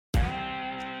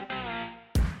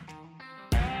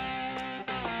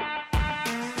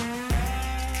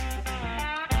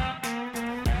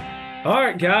All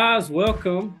right, guys,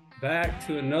 welcome back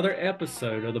to another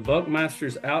episode of the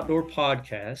Buckmasters Outdoor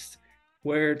Podcast,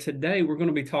 where today we're going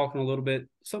to be talking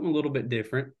something a little bit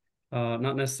different.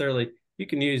 Not necessarily, you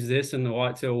can use this in the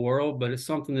whitetail world, but it's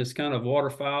something that's kind of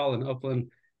waterfowl and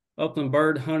upland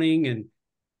bird hunting and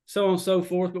so on and so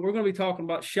forth. But we're going to be talking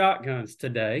about shotguns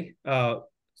today.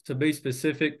 To be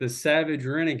specific, the Savage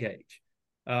Renegauge.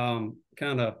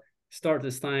 Kind of start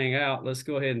this thing out. Let's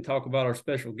go ahead and talk about our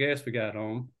special guest we got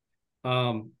on.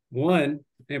 One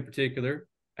in particular,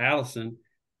 Allison,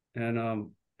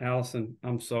 and Allison,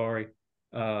 I'm sorry.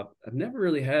 I've never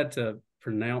really had to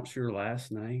pronounce your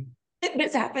last name.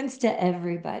 This happens to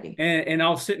everybody. And I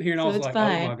was sitting here and I So was it's like, oh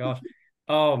my fine.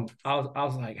 gosh. I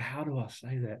was like, how do I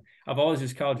say that? I've always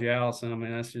just called you Allison. I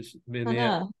mean, that's just been I it.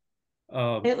 know.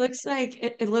 Um, It looks like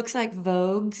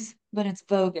Vogue's, but it's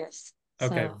bogus.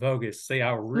 okay, So Vogus. See,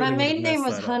 I my really would have main name messed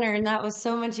was that up. Hunter, and that was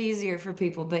so much easier for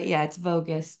people. But yeah, it's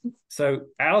bogus. So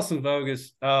Allison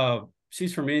Vogus,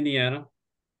 she's from Indiana,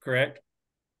 correct?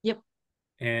 Yep.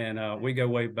 And we go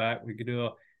way back. We could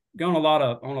go on a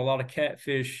lot of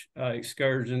catfish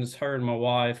excursions. Her and my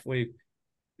wife, we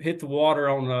hit the water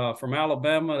on from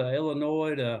Alabama to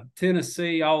Illinois to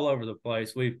Tennessee, all over the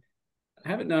place. We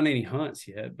haven't done any hunts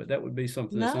yet, but that would be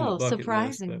something that's on the No, bucket list.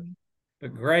 surprising.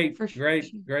 But great, For great,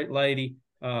 sure. great lady.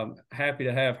 Happy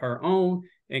to have her on.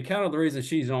 And kind of the reason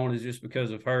she's on is just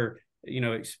because of her,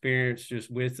 experience just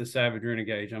with the Savage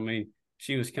Renegade. I mean,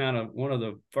 she was kind of one of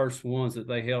the first ones that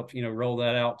they helped, roll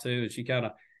that out to. And she kind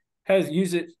of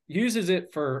uses it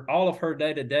for all of her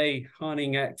day-to-day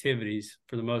hunting activities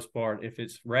for the most part. If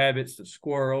it's rabbits to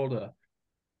squirrel to,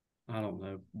 I don't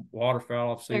know,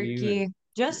 waterfowl, I've seen you and Turkey.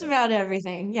 Just yeah. about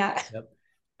everything. Yeah. Yep.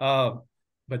 Uh,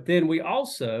 but then we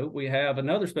have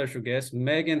another special guest,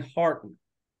 Megan Harton.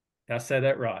 Did I say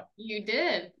that right? You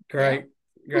did. Great,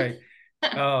 great.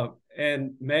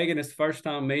 And Megan, it's the first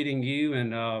time meeting you,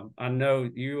 and I know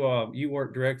you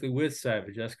work directly with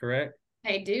Savage. That's correct.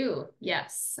 I do.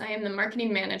 Yes. I am the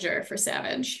marketing manager for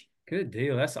Savage. Good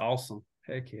deal. That's awesome.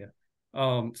 Heck yeah.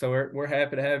 So we're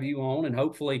happy to have you on, and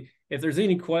hopefully, if there's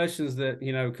any questions that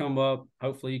come up,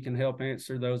 hopefully you can help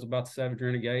answer those about the Savage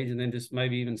Renegade, and then just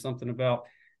maybe even something about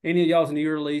any of y'all's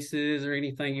new releases or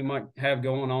anything you might have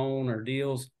going on or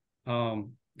deals.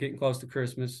 Getting close to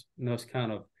Christmas. I know it's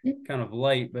kind of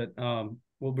late, but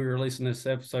we'll be releasing this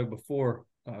episode before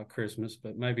Christmas.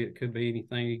 But maybe it could be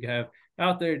anything you have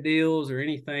out there, deals or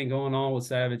anything going on with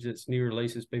Savage that's new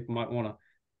releases. People might want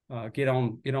to get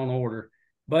on order.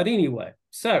 But anyway,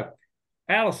 so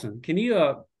Allison, can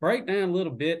you break down a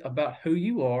little bit about who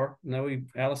you are? I know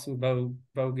Allison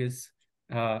Bogus,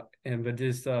 but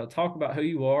just talk about who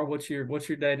you are. What's your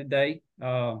day to day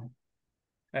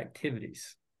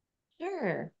activities?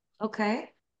 Sure. Okay.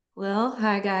 Well,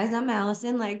 hi guys. I'm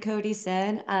Allison, like Cody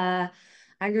said. I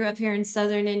grew up here in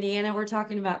southern Indiana. We're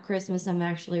talking about Christmas. I'm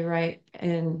actually right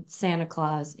in Santa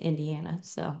Claus, Indiana.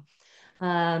 So,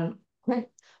 um,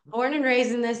 born and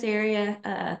raised in this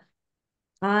area.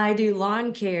 I do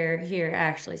lawn care here,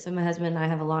 actually. So my husband and I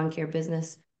have a lawn care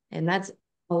business, and that's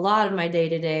a lot of my day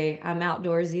to day. I'm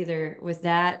outdoors either with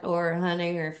that or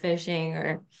hunting or fishing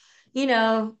or, you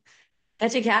know,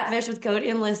 catching catfish with Cody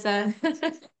and Lissa.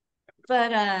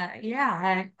 But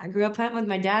yeah, I grew up hunting with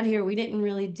my dad here. We didn't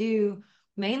really do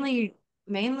mainly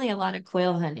mainly a lot of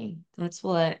quail hunting.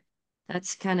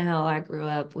 That's kind of how I grew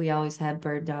up. We always had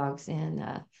bird dogs and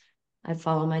I'd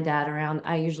follow my dad around.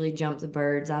 I usually jumped the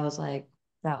birds. I was like,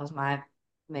 that was my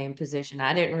main position.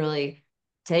 I didn't really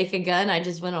take a gun. I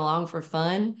just went along for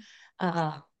fun.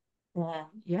 Uh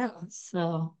yeah.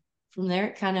 So from there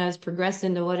it kind of has progressed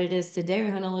into what it is today.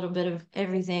 We hunt a little bit of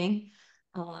everything.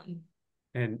 Um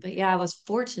And but yeah, I was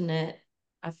fortunate.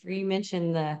 After you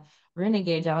mentioned the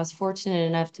Renegade, I was fortunate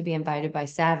enough to be invited by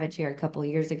Savage here a couple of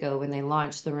years ago when they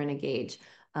launched the Renegade.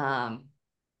 Um,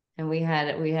 and we had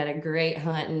a great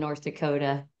hunt in North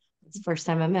Dakota. It's the first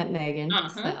time I met Megan.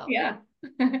 Uh-huh. So Yeah.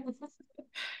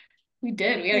 We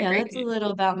did. We had a yeah, great that's a little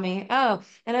about me. Oh,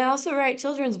 and I also write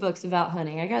children's books about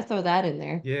hunting. I gotta throw that in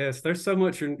there. yes, there's so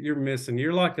much you're missing.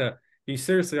 You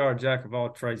seriously are a jack of all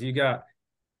trades. You got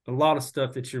a lot of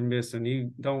stuff that you're missing.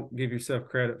 You don't give yourself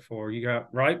credit for. You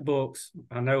got write books.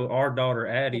 I know our daughter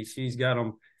Addie, she's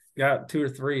got two or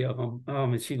three of them,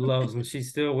 and she loves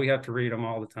them. We have to read them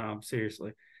all the time.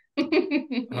 Seriously.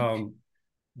 Um,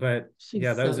 but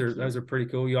yeah, She's so those cute. are pretty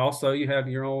cool. You have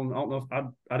your own. I don't know if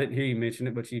I didn't hear you mention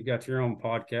it, but you've got your own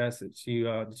podcast that you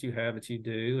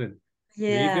do, and I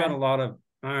mean you've got a Yeah, lot of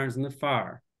irons in the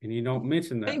fire, and you don't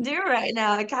mention I that. do right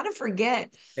now. I kind of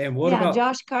forget. And what Yeah, about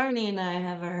Josh Carney and I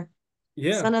have our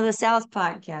yeah, Son of the South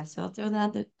podcast. So I'll throw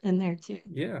that in there too.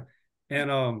 yeah,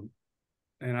 and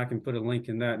and I can put a link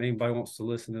in that. And anybody wants to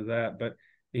listen to that. But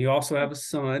you also have a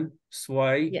son,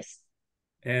 Sway, Yes.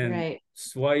 and Right.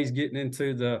 Sway's getting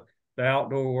into the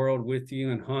outdoor world with you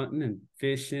and hunting and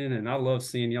fishing. And I love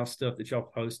seeing y'all stuff that y'all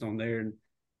post on there. And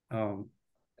um,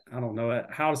 I don't know,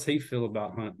 how does he feel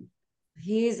about hunting?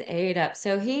 He's ate up.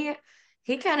 So he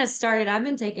kind of started, I've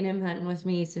been taking him hunting with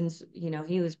me since,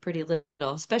 he was pretty little,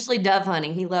 especially dove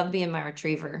hunting. He loved being my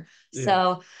retriever. Yeah.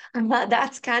 So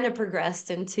that's kind of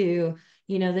progressed into,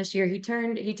 this year he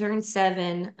turned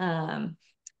 7.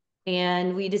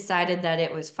 And we decided that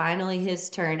it was finally his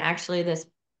turn. Actually, this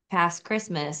past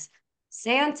Christmas,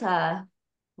 Santa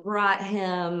brought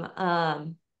him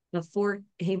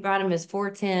he brought him his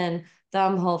 410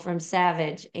 thumb hole from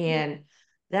Savage, and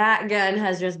that gun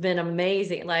has just been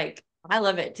amazing. Like, I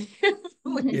love it.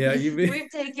 Yeah, We've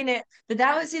taken it, but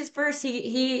that was his first.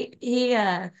 He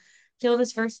killed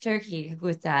his first turkey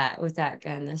with that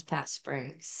gun this past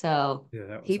spring. So yeah,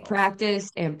 that was he awesome.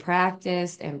 practiced and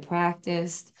practiced and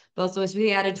practiced. Both of us, we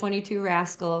had a 22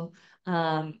 Rascal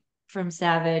from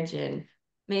Savage, and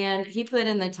man, he put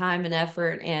in the time and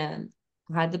effort and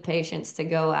had the patience to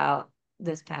go out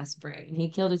this past spring. He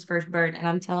killed his first bird, and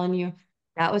I'm telling you,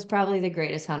 that was probably the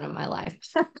greatest hunt of my life.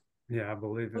 Yeah, I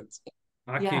believe it.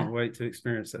 I can't Yeah. wait to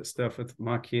experience that stuff with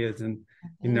my kids. And,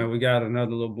 Yeah. we got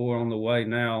another little boy on the way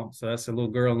now. So that's a little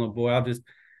girl and a little boy. It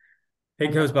I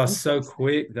goes know. by I'm so so excited.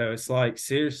 quick though. It's like,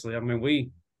 seriously. I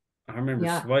mean, I remember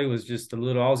Yeah. Sway was just I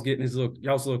was getting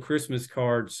y'all's little Christmas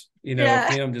cards, of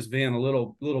Yeah. him just being a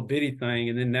little bitty thing.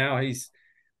 And then now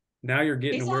you're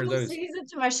getting to He's wear almost those. season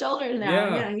to my shoulders now.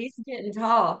 Yeah, Yeah, he's getting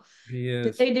tall. he But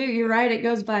is. they do, you're right, it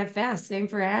goes by fast. Same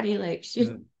for Addie. Like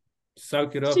Uh,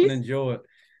 Soak it up and she's enjoy it.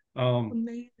 Um,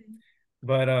 amazing.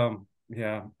 But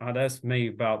yeah, that's me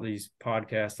about these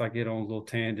podcasts. I get on little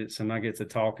tangents and I get to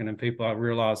talking, and I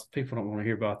realize people don't want to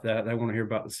hear about that. They want to hear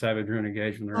about the Savage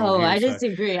Renegauge when they're on Oh, here. I So,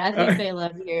 disagree. I think uh, they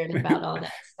love hearing about all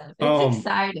that stuff. It's um,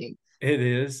 exciting.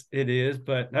 it is,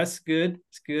 but that's good.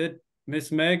 It's good,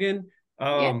 Miss Megan.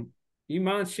 Yeah, Um, you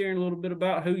mind sharing a little bit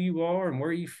about who you are and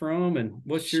where you from and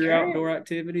what's your sure. outdoor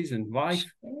activities and life?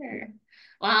 Sure.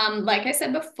 Like I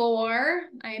said before,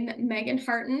 I'm Megan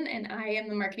Harton and I am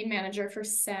the marketing manager for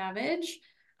Savage.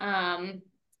 Um,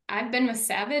 I've been with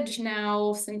Savage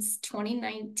now since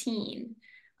 2019.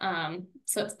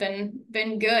 So it's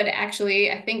been good.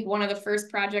 Actually, I think one of the first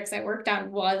projects I worked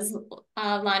on was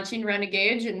launching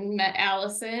Renegauge, and met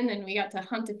Allison, and we got to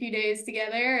hunt a few days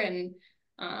together and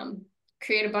um,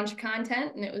 create a bunch of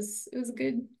content, and it was a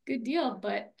good deal.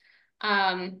 But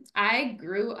I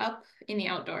grew up in the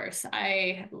outdoors.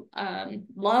 I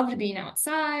loved being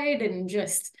outside and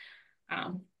just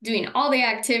doing all the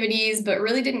activities, but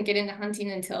really didn't get into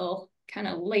hunting until kind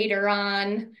of later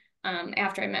on.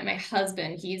 After I met my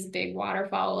husband, he's a big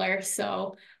waterfowler,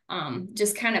 so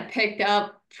just kind of picked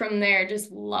up from there.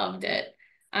 Just loved it.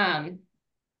 Um,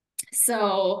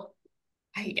 so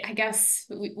I guess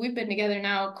we've been together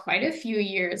now quite a few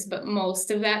years, but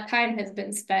most of that time has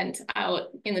been spent out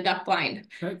in the duck blind.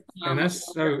 And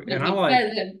that's so, and Hunting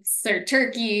pheasants or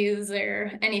turkeys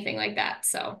or anything like that.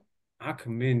 So I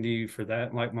commend you for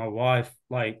that. Like my wife,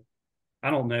 like I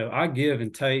don't know. I give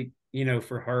and take,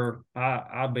 for her.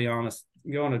 I'll be honest,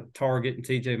 going to Target and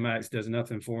TJ Maxx does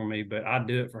nothing for me, but I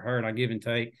do it for her and I give and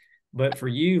take. But for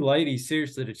you ladies,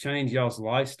 seriously, to change y'all's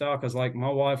lifestyle, because like my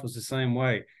wife was the same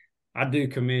way. I do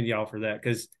commend y'all for that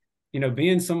because,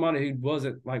 being somebody who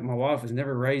wasn't like my wife was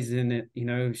never raised in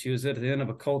it, she was at the end of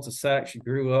a cul-de-sac. She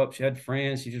grew up, she had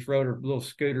friends, she just rode her little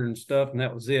scooter and stuff, and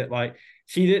that was it. Like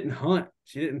she didn't hunt,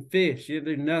 she didn't fish, she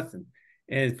didn't do nothing.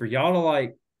 And for y'all to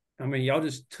like, I mean, y'all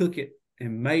just took it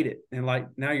and made it, and like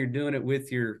now you're doing it with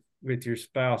your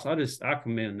spouse. I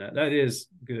commend that. That is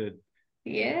good.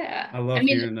 yeah, I I love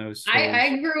mean, hearing those I stories.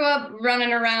 I grew up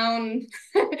running around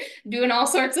doing all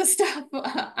sorts of stuff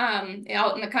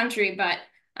out in the country, but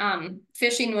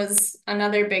fishing was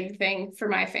another big thing for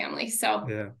my family. So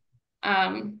Yeah,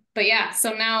 but yeah,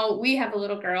 so now we have a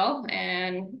little girl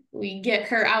and we get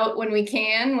her out when we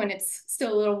can, when it's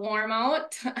still a little warm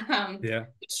out. yeah,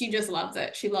 She just loves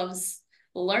it. She loves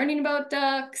learning about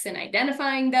ducks and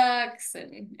identifying ducks,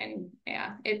 and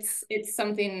yeah, it's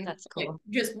something That's like cool.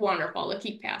 just wonderful to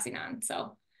keep passing on.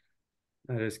 So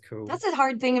that is cool. That's a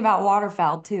hard thing about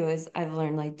waterfowl too, is I've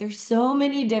learned like there's so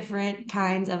many different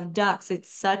kinds of ducks.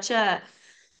 It's such a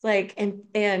like and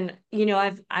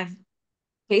I've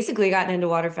basically gotten into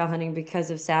waterfowl hunting because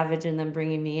of Savage and them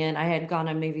bringing me in. I had gone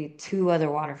on maybe 2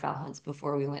 other waterfowl hunts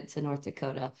before we went to North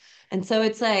Dakota. And so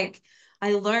it's like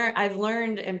I've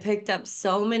learned and picked up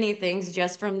so many things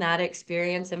just from that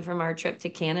experience and from our trip to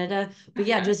Canada. But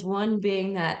yeah, just one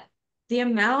being that the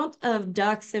amount of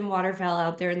ducks and waterfowl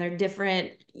out there and they're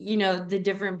different, the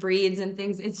different breeds and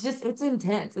things, it's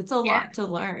intense. It's a Yeah. lot to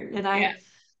learn. And Yeah.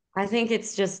 I think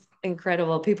it's just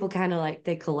incredible. People kind of like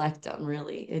they collect them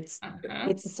really. It's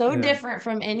so Yeah. different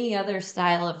from any other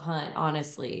style of hunt,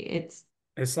 honestly. It's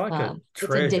like a It's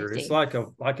treasure. It's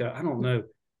addicting. like a I don't know.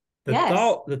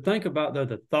 Yes. The think about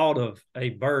the thought of a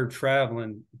bird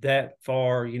traveling that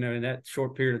far, in that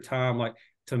short period of time, like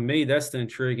to me, that's the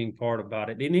intriguing part about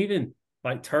it. And even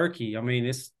like turkey, I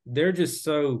mean, they're just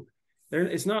so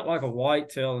it's not like a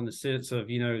whitetail in the sense of,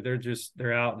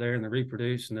 they're out there and they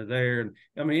reproduce and they're there. And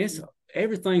I mean, it's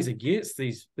everything's against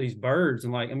these birds.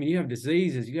 And like, I mean, you have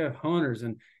diseases, you have hunters,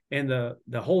 and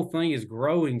the whole thing is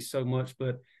growing so much.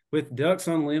 But with Ducks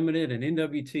Unlimited and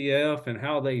NWTF and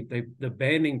how the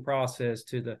banding process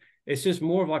it's just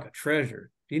more of like a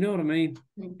treasure. You know what I mean?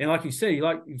 Mm-hmm. And like you said,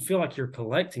 you feel like you're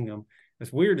collecting them.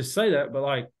 It's weird to say that, but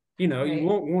like, you Right.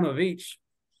 want one of each,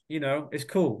 it's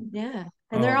cool. Yeah.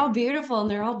 And they're all beautiful and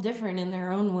they're all different in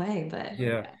their own way, but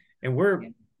yeah. And we're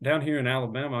down here in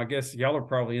Alabama. I guess y'all are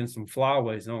probably in some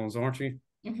flyway zones, aren't you?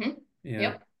 Mm-hmm. Yeah.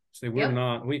 Yep. See, we're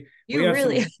not. We have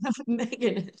really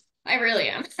Megan. I really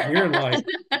am. You're like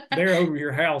they're over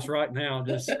your house right now,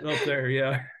 just up there.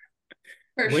 Yeah.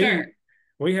 For sure.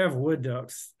 We have wood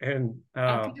ducks and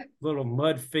little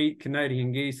mud feet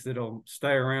Canadian geese that'll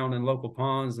stay around in local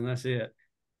ponds, and that's it.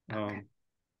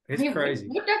 It's crazy.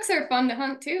 Wood ducks are fun to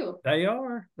hunt too. They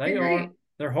are.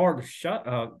 They're hard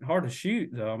to shoot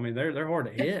though. I mean, they're hard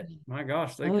to hit. My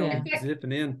gosh, they come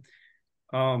zipping in.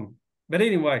 But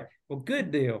anyway, well,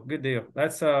 good deal.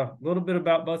 That's a little bit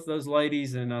about both of those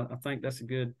ladies, and I think that's a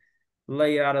good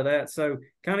layout of that. So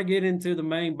kind of get into the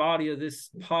main body of this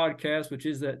podcast, which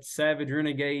is that Savage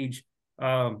Renegauge.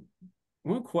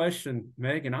 One question,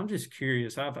 Megan, I'm just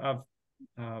curious. I've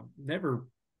never,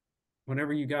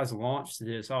 whenever you guys launched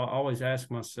this, I always ask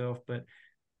myself, but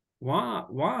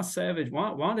why Savage?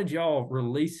 Why did y'all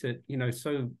release it,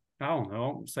 so I don't know, I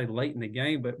won't say late in the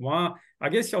game, but why? I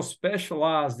guess y'all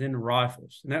specialized in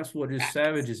rifles, and that's what this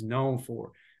Savage is known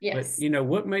for. Yes. But,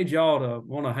 what made y'all to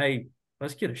want to, hey,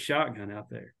 let's get a shotgun out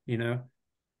there,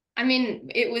 I mean,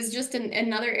 it was just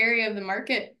another area of the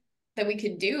market that we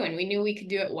could do, and we knew we could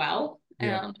do it well,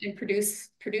 and produce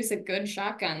a good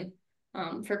shotgun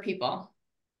for people.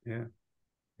 Yeah.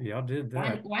 Y'all did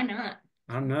that. Why not?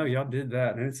 I know y'all did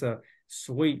that, and it's a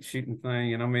sweet shooting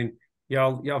thing. And I mean,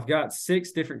 y'all have got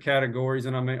 6 different categories,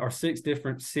 and I mean, or 6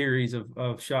 different series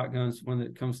of shotguns when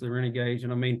it comes to the Renegauge.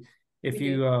 And I mean, if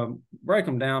you break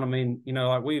them down, I mean,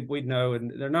 like we know,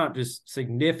 and they're not just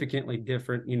significantly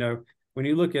different. When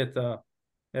you look at the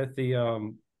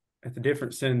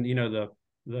difference in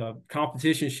the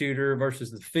competition shooter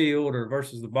versus the field or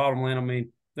versus the bottomland, I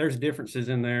mean, there's differences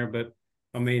in there. But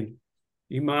I mean,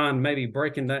 you mind maybe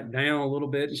breaking that down a little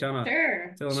bit and kind of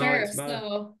telling the audience about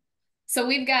it? So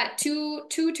we've got two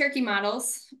turkey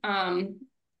models,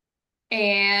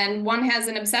 and one has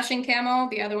an obsession camo,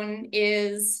 the other one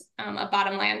is a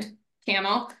bottomland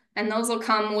camo, and those will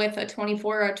come with a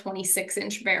 24 or a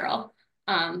 26-inch barrel.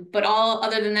 But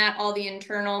other than that, all the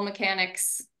internal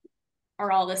mechanics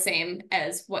are all the same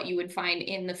as what you would find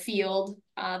in the field,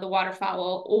 the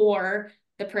waterfowl, or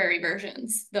the prairie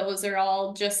versions. Those are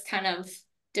all just kind of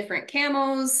different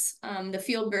camos. The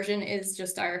field version is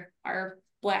just our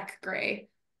black gray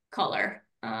color.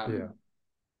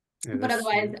 But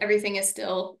otherwise, everything is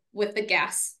still with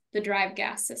the drive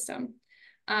gas system.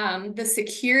 The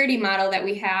security model that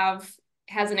we have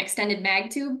has an extended mag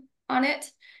tube on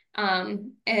it,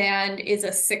 and is a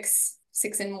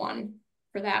 6-in-1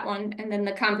 for that one. And then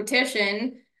the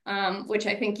competition, which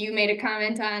I think you made a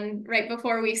comment on right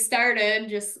before we started,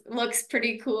 just looks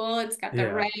pretty cool. It's got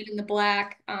the red and the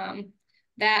black.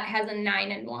 That has a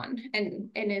 9-in-1 and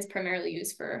is primarily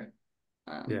used for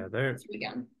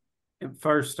gun. And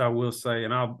first, I will say,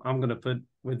 and I'm going to put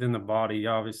within the body,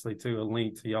 obviously, too, a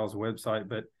link to y'all's website,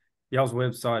 but y'all's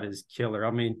website is killer. I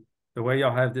mean, the way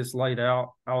y'all have this laid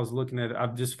out, I was looking at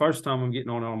it. First time I'm getting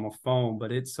on it on my phone,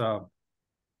 but it's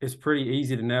pretty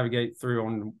easy to navigate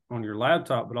through on your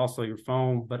laptop, but also your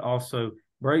phone, but also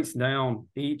breaks down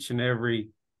each and every,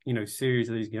 series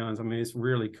of these guns. I mean, it's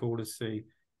really cool to see.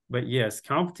 But yes,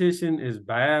 competition is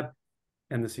bad,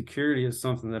 and the security is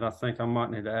something that I think I might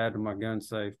need to add to my gun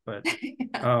safe. But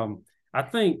I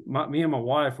think me and my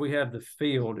wife, we have the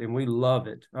field, and we love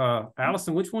it.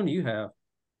 Allison, which one do you have?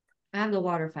 I have the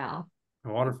waterfowl.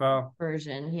 The waterfowl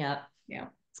version. Yep. Yeah.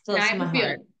 It's close to my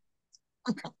heart.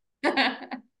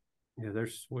 Yeah, they're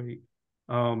sweet.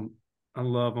 I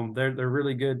love them. They're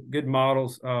really good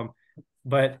models.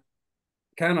 But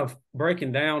kind of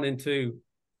breaking down into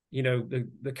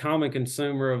the common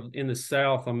consumer in the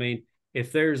South, I mean,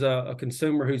 if there's a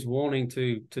consumer who's wanting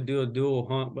to do a dual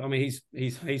hunt, I mean,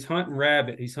 he's hunting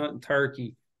rabbit, he's hunting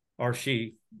turkey, or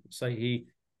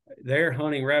they're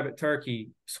hunting rabbit,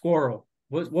 turkey, squirrel.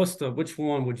 Which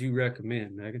one would you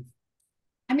recommend, Megan?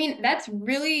 I mean, that's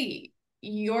really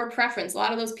your preference. A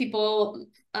lot of those people,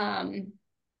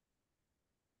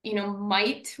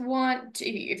 might want,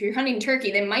 if you're hunting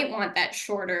turkey, they might want that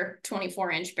shorter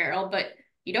 24-inch barrel, but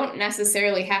you don't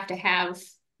necessarily have to have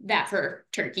that for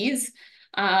turkeys.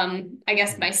 I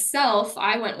guess myself,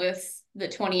 I went with the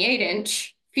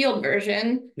 28-inch field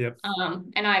version. Yep.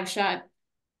 And I've shot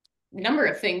a number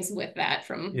of things with that,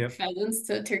 from pheasants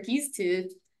to turkeys to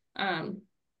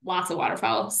lots of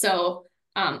waterfowl. So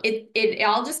it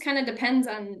all just kind of depends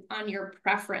on your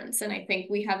preference. And I think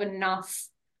we have enough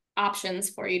options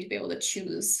for you to be able to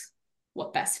choose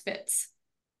what best fits.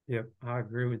 Yep, I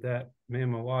agree with that. Me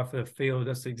and my wife have field,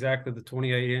 that's exactly the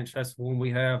 28-inch. That's the one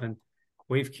we have, and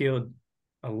we've killed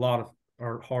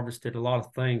or harvested a lot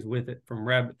of things with it, from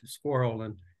rabbit to squirrel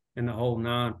and the whole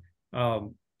nine.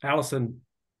 Allison,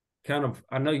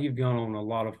 I know you've gone on a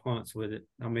lot of hunts with it.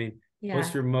 I mean,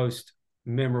 what's your most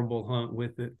memorable hunt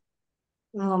with it?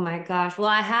 Oh my gosh. Well,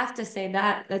 I have to say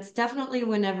that's definitely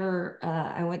whenever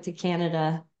I went to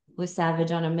Canada with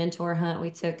Savage on a mentor hunt.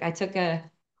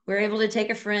 We were able to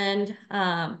take a friend,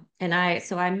 and I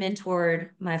mentored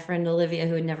my friend Olivia,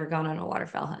 who had never gone on a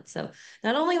waterfowl hunt. So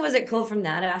not only was it cool from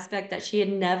that aspect that she had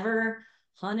never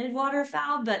hunted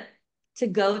waterfowl, but to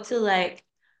go to like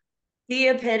the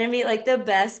epitome, like the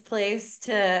best place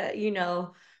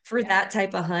to, for that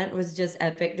type of hunt was just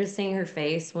epic. Just seeing her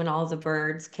face when all the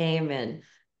birds came, and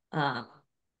um,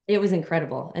 it was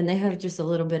incredible. And they have just a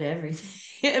little bit of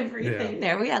everything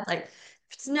there. We had like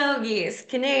snow geese,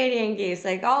 Canadian geese,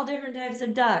 like all different types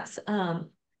of ducks.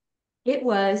 It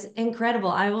was incredible.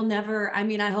 I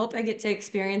mean, I hope I get to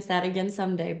experience that again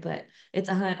someday, but it's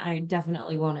a hunt I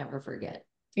definitely won't ever forget.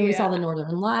 And we saw the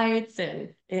Northern Lights,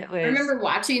 and it was. I remember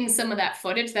watching some of that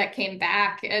footage that came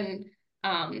back, and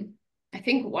I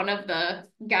think one of the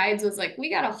guides was like, "We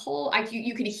got a whole,"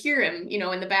 you could hear him,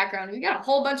 in the background. "We got a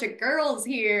whole bunch of girls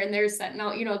here," and they're setting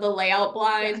out, the layout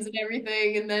blinds and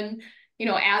everything, and then.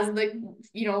 As the,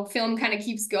 film kind of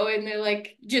keeps going, they're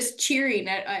like just cheering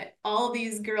at all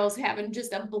these girls having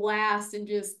just a blast, and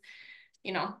just,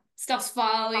 stuff's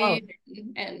falling.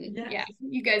 And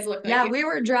you guys look like. Yeah, we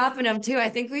were dropping them too. I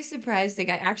think we surprised the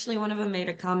guy. Actually, one of them made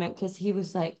a comment because he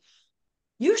was like,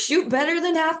 "You shoot better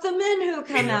than half the men who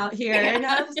come out here." And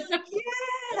I was like,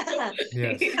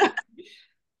 yeah. Yes.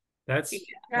 That's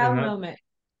proud moment.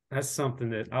 That's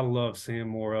something that I love seeing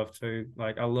more of too.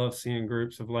 Like, I love seeing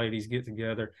groups of ladies get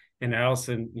together. And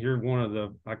Allison, you're one of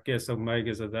the, I guess,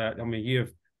 omegas of that. I mean,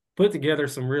 you've put together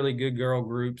some really good girl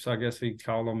groups, I guess we'd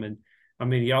call them. And I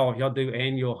mean, y'all do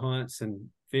annual hunts and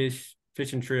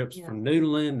fishing trips from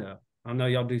noodling. I know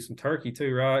y'all do some turkey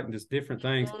too, right? And just different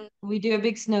things. We do a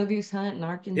big snow goose hunt in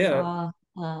Arkansas.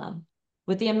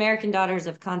 With the American Daughters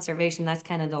of Conservation. That's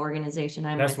kind of the organization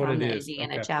I'm with. I'm the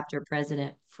Indiana chapter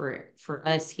president for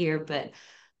us here, but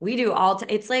we do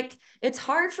it's like, it's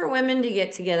hard for women to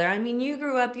get together. I mean, you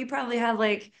grew up, you probably have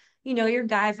like, your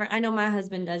guy friend. I know my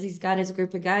husband does. He's got his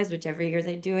group of guys, which every year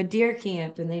they do a deer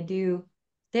camp, and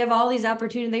they have all these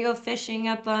opportunities. They go fishing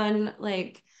up on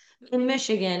like in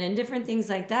Michigan and different things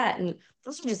like that. And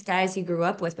those are just guys he grew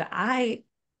up with, but I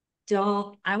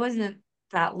wasn't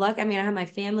that luck. I mean, I have my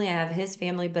family, I have his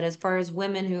family, but as far as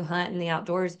women who hunt in the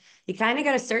outdoors, you kind of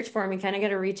got to search for them. You kind of got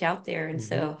to reach out there. And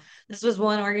so this was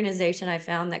one organization I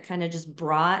found that kind of just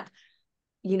brought,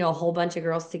 a whole bunch of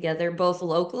girls together, both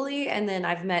locally. And then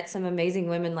I've met some amazing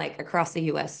women like across the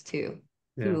US too,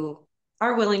 who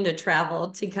are willing to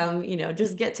travel to come,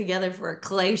 just get together for a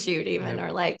clay shoot even,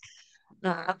 or like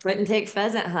put and take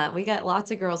pheasant hunt. We got lots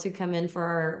of girls who come in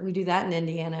we do that in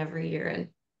Indiana every year. And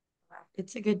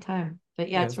it's a good time. But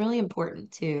it's really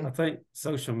important too. I think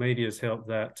social media has helped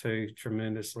that too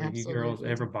tremendously. Absolutely. You girls,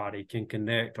 everybody can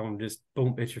connect on just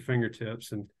boom at your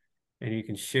fingertips, and you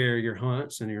can share your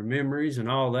hunts and your memories and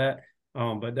all that.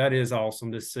 But that is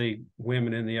awesome to see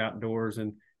women in the outdoors,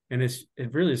 and it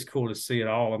really is cool to see it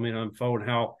all. I mean, unfold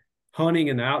how hunting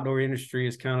in the outdoor industry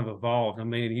has kind of evolved. I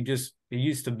mean, it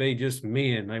used to be just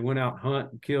men. They went out and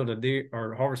hunt and killed a deer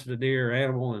or harvested a deer or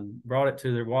animal and brought it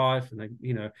to their wife, and they,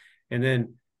 and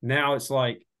then now it's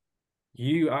like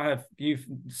you've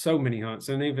so many hunts.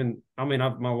 And even, I mean,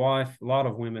 my wife, a lot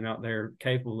of women out there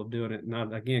capable of doing it. And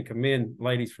I, again, commend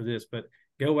ladies for this, but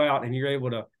go out and you're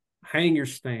able to hang your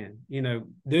stand, do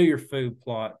your food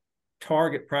plot,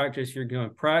 target practice your gun,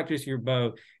 practice your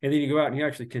bow. And then you go out and you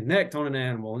actually connect on an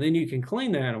animal, and then you can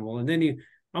clean the animal. And then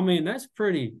I mean,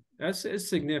 it's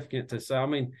significant to say. I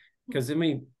mean, because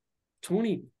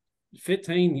 20,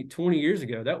 15, 20 years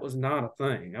ago, that was not a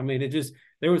thing. I mean,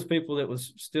 there was people that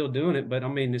was still doing it, but I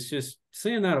mean, it's just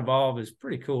seeing that evolve is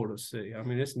pretty cool to see. I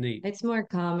mean, it's neat. It's more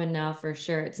common now for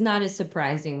sure. It's not as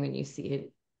surprising when you see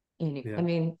it. I Yeah.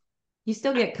 mean, you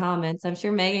still get comments. I'm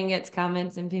sure Megan gets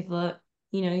comments and people,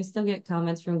 you still get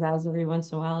comments from guys every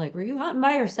once in a while, like, were you hunting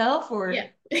by yourself? Or, Yeah.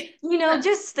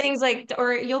 just things like,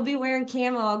 or you'll be wearing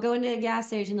camo. I'll go into a gas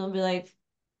station. They'll be like,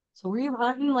 so were you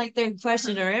hunting? Like their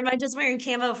question, or am I just wearing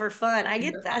camo for fun? I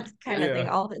get For that fun. kind of Yeah. thing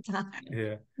Yeah. all the time.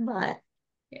 Yeah. But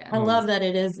Yeah. I love that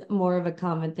it is more of a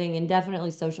common thing, and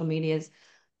definitely social media is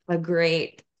a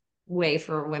great way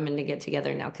for women to get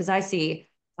together now. Because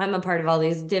I'm a part of all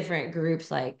these different groups,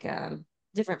 like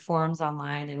different forums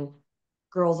online, and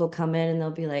girls will come in and they'll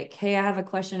be like, "Hey, I have a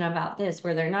question about this,"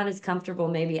 where they're not as comfortable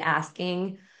maybe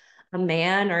asking a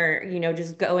man or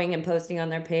just going and posting on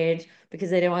their page because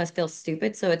they don't want to feel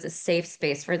stupid. So it's a safe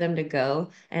space for them to go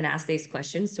and ask these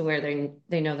questions to where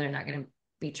they know they're not going to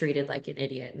be treated like an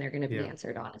idiot and they're going to be Yeah.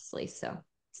 answered honestly. So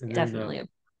it's And then definitely a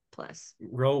plus.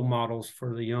 role models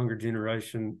for the younger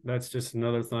generation. That's just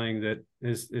another thing that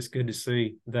is good to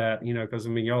see that, because I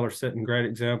mean, y'all are setting great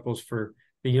examples for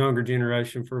the younger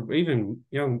generation, for even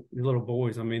young little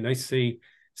boys. I mean, they see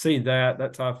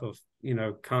that type of,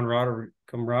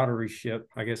 camaraderie ship,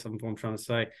 I guess I'm what I'm trying to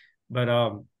say.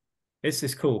 But it's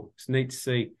just cool. It's neat to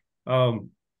see. Um,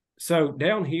 so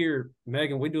down here,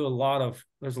 Megan, there's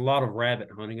a lot of rabbit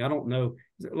hunting. I don't know,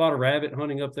 is there a lot of rabbit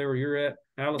hunting up there where you're at,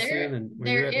 Allison, and where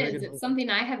There you're at, is. Megan? It's something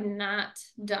I have not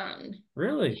done.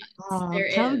 Really? Oh,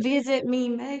 There come is. visit me,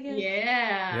 Megan.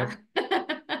 Yeah. Yep.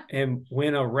 And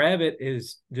when a rabbit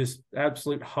is just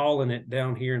absolute hauling it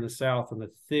down here in the south in the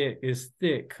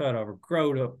thick cut over,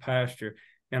 growed up pasture.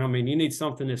 And I mean, you need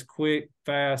something that's quick,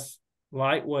 fast,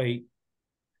 lightweight.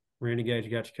 Renegauge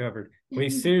got you covered.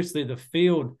 Seriously, the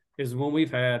field is the one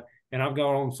we've had, and I've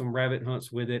gone on some rabbit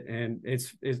hunts with it, and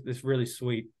it's really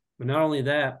sweet. But not only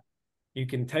that, you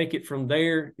can take it from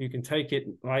there. You can take it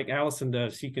like Allison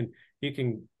does. You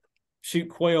can shoot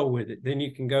quail with it. Then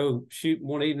you can go shoot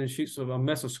one evening, shoot a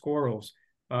mess of squirrels.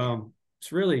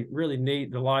 It's really, really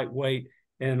neat, the lightweight.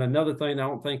 And another thing I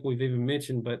don't think we've even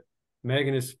mentioned, but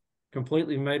Megan is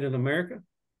completely made in America.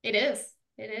 It is.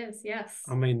 It is. Yes.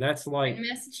 I mean, that's like In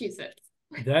Massachusetts.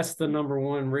 that's the number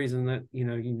one reason that you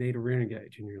need a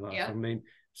Renegauge in your life. Yep. I mean,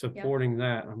 supporting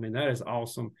that. I mean, that is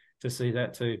awesome to see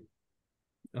that too.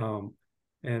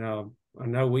 And I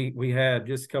know we had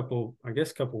just a couple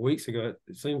weeks ago.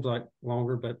 It seems like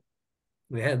longer, but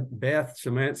we had Beth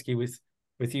Shemansky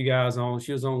with you guys on.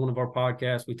 She was on one of our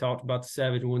podcasts. We talked about the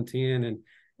Savage 110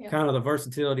 and kind of the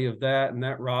versatility of that and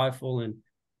that rifle. And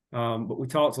but we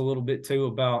talked a little bit too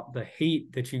about the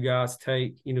heat that you guys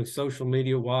take, social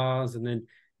media wise, and then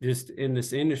just in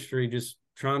this industry, just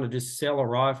trying to just sell a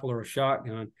rifle or a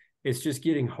shotgun. It's just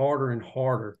getting harder and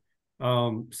harder.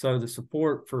 So the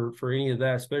support for any of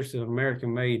that, especially an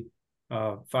American made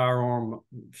firearm,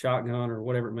 shotgun, or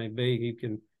whatever it may be, you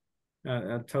can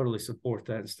I totally support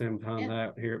that and stand behind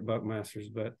that here at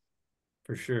Buckmasters, but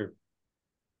for sure.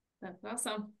 That's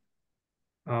awesome.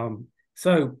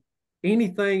 So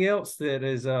anything else that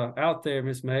is out there,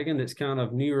 Miss Megan, that's kind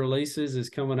of new releases is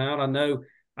coming out? I know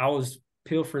I was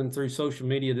pilfering through social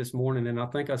media this morning and I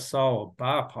think I saw a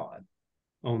bipod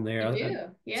on there. I do.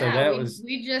 Yeah. So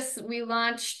that we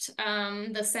launched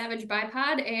the Savage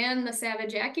bipod and the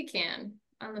Savage AccuCan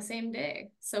on the same day.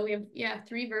 So we have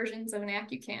 3 versions of an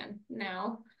AccuCan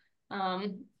now.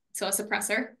 So a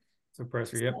suppressor.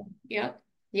 Yep.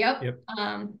 Yep.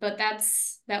 But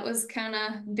that was kind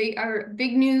of our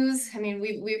big news. I mean,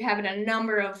 we've had a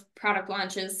number of product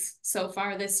launches so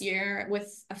far this year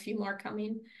with a few more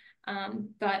coming.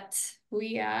 But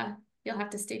you'll have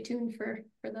to stay tuned for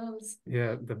those.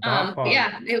 Yeah, the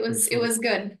bipod. It was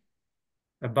good.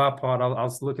 A bipod. I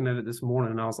was looking at it this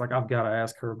morning and I was like, I've got to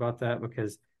ask her about that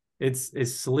because it's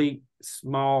sleek,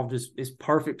 small, just it's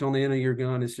perfect on the end of your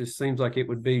gun. It just seems like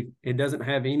it doesn't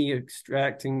have any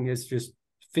extracting. It's just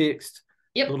fixed.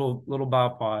 Yep. Little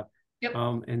bipod. Yep.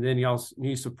 And then y'all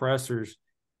new suppressors.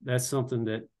 That's something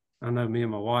that I know me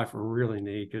and my wife are really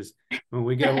need because when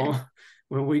we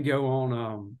go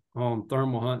on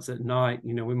thermal hunts at night,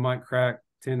 we might crack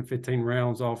 10 to 15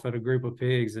 rounds off at a group of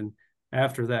pigs, and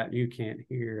after that you can't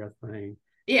hear a thing.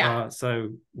 Yeah. So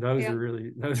those are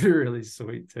really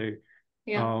sweet too.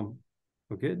 Yeah. Well,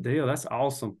 good deal. That's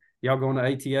awesome. Y'all going to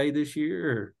ATA this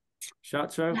year or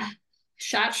SHOT Show?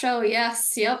 SHOT Show,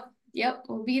 yes. Yep.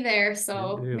 We'll be there.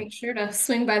 So make sure to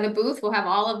swing by the booth. We'll have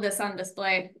all of this on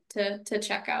display to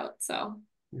check out. So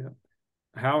yeah.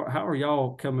 how are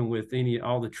y'all coming with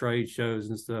all the trade shows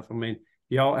and stuff? I mean,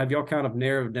 y'all kind of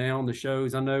narrowed down the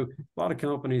shows? I know a lot of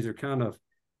companies are kind of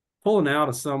pulling out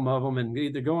of some of them and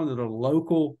either going to the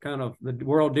local kind of the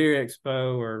World Deer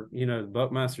Expo or the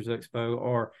Buckmasters Expo,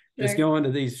 or just Sure. going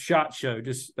to these SHOT Show.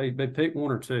 Just they pick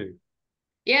one or two.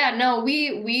 Yeah, no,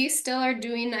 we still are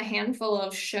doing a handful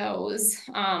of shows.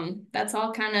 That's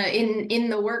all kind of in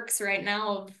the works right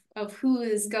now of who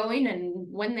is going and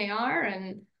when they are,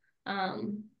 and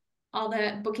um all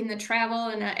that, booking the travel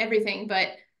and everything. But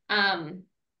um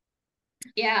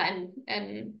yeah,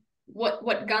 and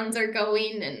what guns are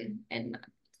going, and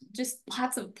just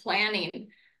lots of planning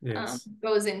Yes.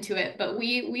 goes into it. But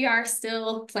we are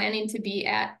still planning to be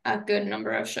at a good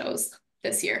number of shows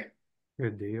this year.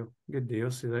 Good deal. Good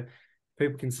deal. So that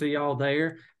people can see y'all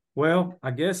there. Well,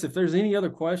 I guess if there's any other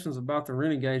questions about the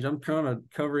Renegade, I'm trying to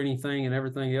cover anything and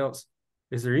everything else.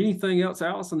 Is there anything else,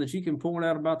 Allison, that you can point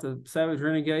out about the Savage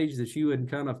Renegade that you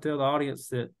would kind of tell the audience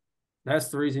that that's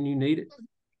the reason you need it?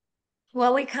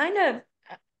 Well, we kind of,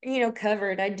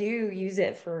 covered. I do use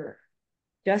it for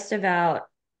just about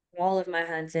all of my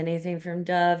hunts, anything from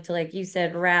dove to, like you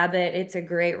said, rabbit. It's a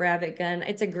great rabbit gun.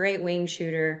 It's a great wing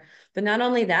shooter. But not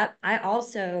only that,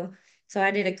 so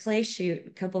I did a clay shoot a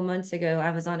couple months ago.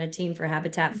 I was on a team for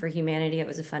Habitat for Humanity. It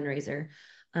was a fundraiser.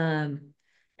 Um,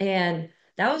 and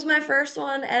that was my first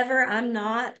one ever.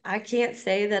 I can't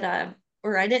say that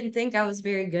I didn't think I was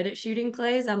very good at shooting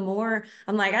clays. I'm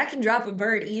like, I can drop a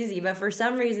bird easy, but for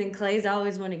some reason, clays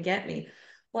always want to get me.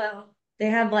 Well, they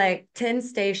have like 10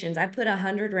 stations. I put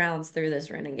 100 rounds through this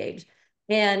Renegauge.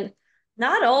 And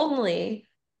not only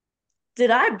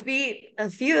did I beat a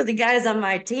few of the guys on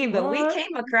my team, but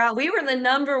What? we were the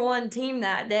number one team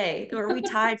that day, or we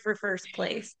tied for first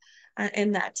place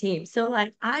in that team. So,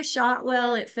 like, I shot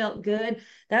well, it felt good.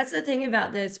 That's the thing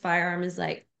about this firearm is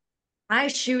like, I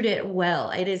shoot it well,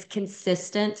 it is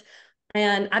consistent.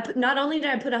 And not only did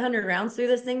I put 100 rounds through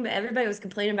this thing, but everybody was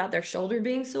complaining about their shoulder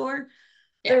being sore.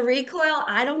 The Yeah. recoil,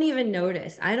 I don't even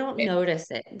notice. I don't notice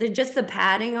it. Just the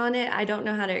padding on it, I don't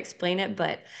know how to explain it,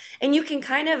 and you can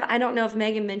kind of, I don't know if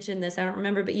Megan mentioned this, I don't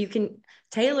remember, but you can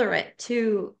tailor it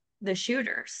to the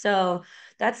shooter. So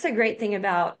that's the great thing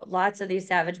about lots of these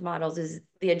Savage models is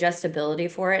the adjustability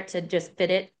for it to just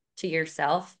fit it to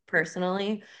yourself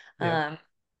personally. Yeah. Um,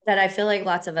 that I feel like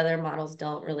lots of other models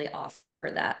don't really offer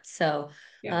that. So,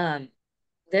 Yeah. um,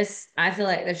 I feel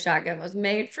like the shotgun was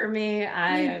made for me.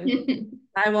 I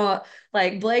won't,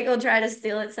 like, Blake will try to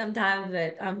steal it sometimes,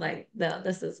 but I'm like, no,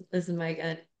 this is my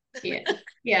gun. Yeah.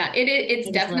 Yeah. It's I just love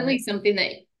it. definitely something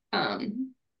that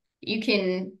you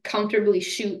can comfortably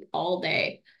shoot all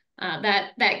day.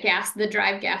 The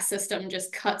drive gas system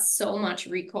just cuts so much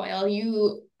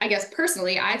recoil. I guess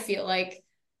personally, I feel like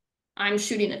I'm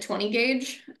shooting a 20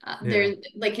 gauge. Yeah.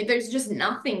 There's just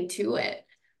nothing to it.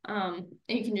 And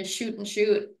you can just shoot and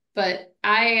shoot. But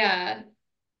I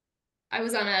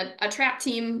was on a trap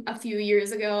team a few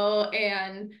years ago,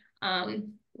 and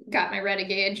got my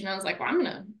Renegauge, and I was like, well, I'm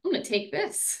gonna take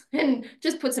this and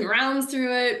just put some rounds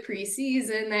through it,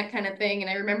 preseason, that kind of thing. And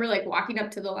I remember like walking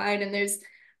up to the line, and there's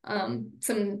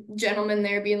some gentleman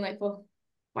there being like, well,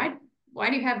 why why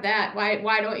do you have that?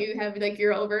 Why don't you have like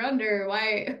your over under?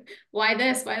 Why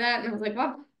this? Why that? And I was like,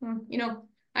 well,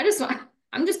 I just want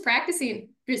I'm just practicing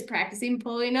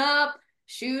pulling up,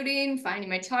 shooting, finding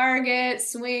my target,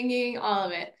 swinging, all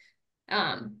of it.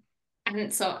 Um,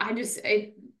 and so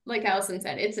like Allison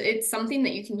said, it's something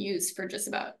that you can use for just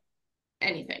about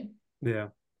anything. Yeah.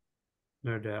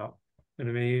 No doubt. And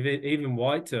I mean, even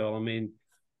whitetail, I mean,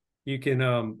 you can,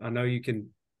 I know you can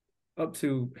up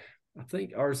to, I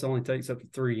think ours only takes up to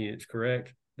 3 inch,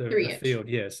 correct? The 3 inch. field.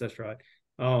 Yes, that's right.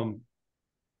 Um,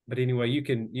 but anyway, you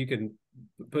can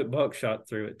put buckshot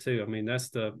through it too. I mean, that's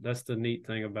the neat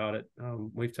thing about it.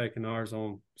 We've taken ours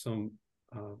on some,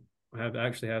 I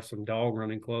have some dog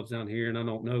running clubs down here, and I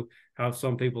don't know how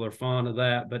some people are fond of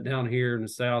that, but down here in the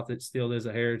South, it still is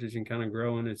a heritage and kind of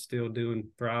growing. It's still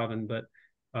thriving. But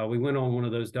we went on one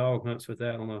of those dog hunts with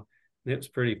that it was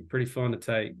pretty fun to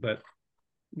take. But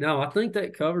no, I think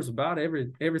that covers about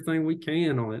everything we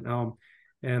can on it.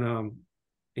 And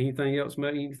anything else,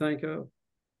 Megan, you think of?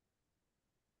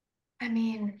 I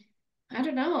mean, I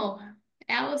don't know.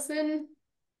 Allison,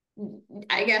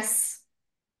 I guess.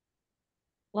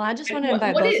 Well, I just want to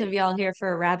invite What both is of y'all here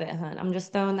for a rabbit hunt. I'm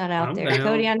just throwing that out I'm there.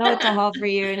 Cody, down. I know it's a haul for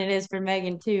you and it is for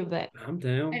Megan too, but I'm I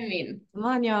down. mean, come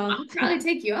on, y'all. I'll probably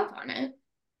take you up on it.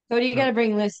 Cody, you got I, to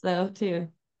bring lists though too.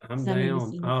 I'm Send me to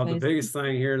down. see the The place. biggest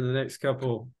thing here in the next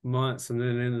couple months and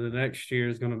then into the next year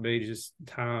is going to be just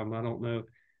time. I don't know.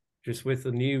 Just with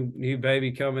the new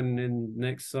baby coming in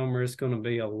next summer, it's going to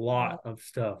be a lot of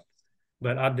stuff.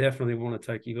 but I definitely want to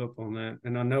take you up on that.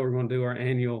 And I know we're going to do our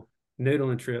annual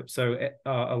noodling trip. So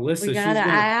Alyssa, We she's gotta. going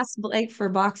I to. asked Blake for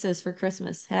boxes for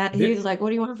Christmas. He was like, "What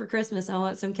do you want for Christmas?" I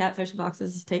want some catfish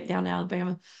boxes to take down to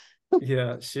Alabama.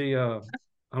 Yeah, she.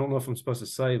 I don't know if I'm supposed to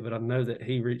say, but I know that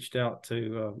he reached out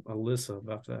to Alyssa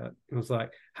about that. It was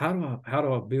like, how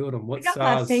do I build them? I got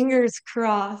my fingers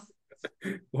crossed.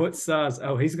 What size?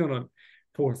 Oh, he's gonna.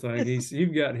 Poor thing.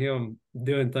 You've got him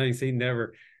doing things he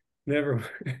never.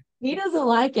 He doesn't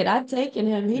like it. I've taken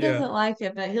him. He Yeah, doesn't like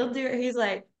it, but he'll do it. He's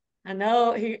like, I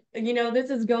know this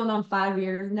is going on 5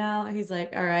 years now. He's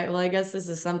like, all right, well, I guess this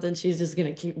is something she's just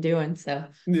gonna keep doing. So,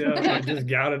 yeah. I just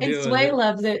gotta and do Sway it.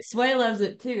 loves it. Sway loves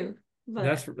it too. But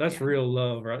That's yeah. real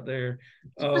love right there.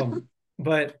 Um,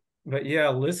 but yeah,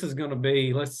 Alyssa's gonna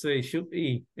be. Let's see, she'll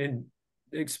be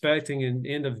expecting in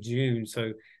end of June.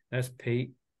 So that's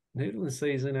peak noodling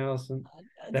season, Allison.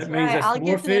 That's That means right. that's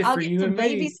more fish I'll for get you some and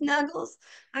baby me. snuggles.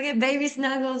 I'll get baby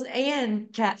snuggles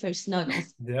and catfish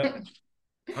snuggles. Yep.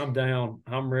 I'm down.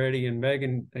 I'm ready. And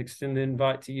Megan, extend the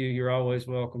invite to you. You're always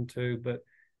welcome to. But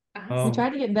We Awesome.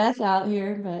 tried to get Beth out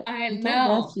here, but I we told Beth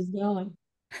know. she's going.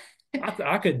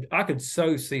 I could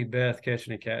so see Beth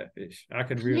catching a catfish. I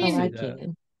could I really Oh, see I mean, that.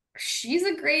 can. she's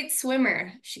a great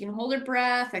swimmer. She can hold her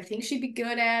breath. I think she'd be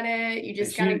good at it. You And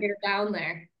just got to she, get her down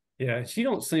there. yeah, she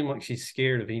don't seem like she's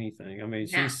scared of anything. I mean,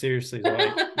 she Now. seriously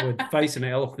like would face an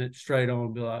elephant straight on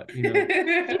and be like.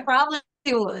 She probably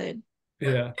would.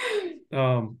 Yeah.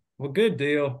 Well, good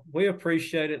deal. We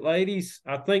appreciate it, ladies.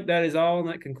 I think that is all, and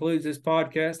that concludes this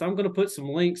podcast. I'm going to put some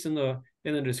links in the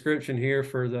description here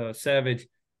for the Savage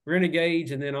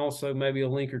Renegauge, and then also maybe a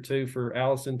link or two for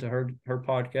Allison to her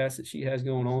podcast that she has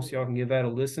going on, so y'all can give that a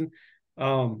listen.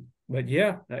 But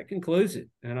yeah, that concludes it,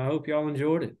 and I hope y'all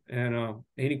enjoyed it. And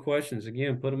any questions,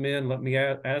 again, put them in. Let me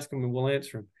ask them, and we'll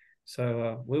answer them.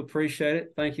 So we appreciate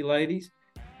it. Thank you, ladies,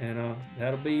 and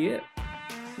that'll be it.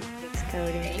 Thanks,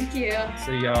 Cody. Thank you.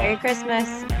 See y'all. Merry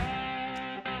Christmas.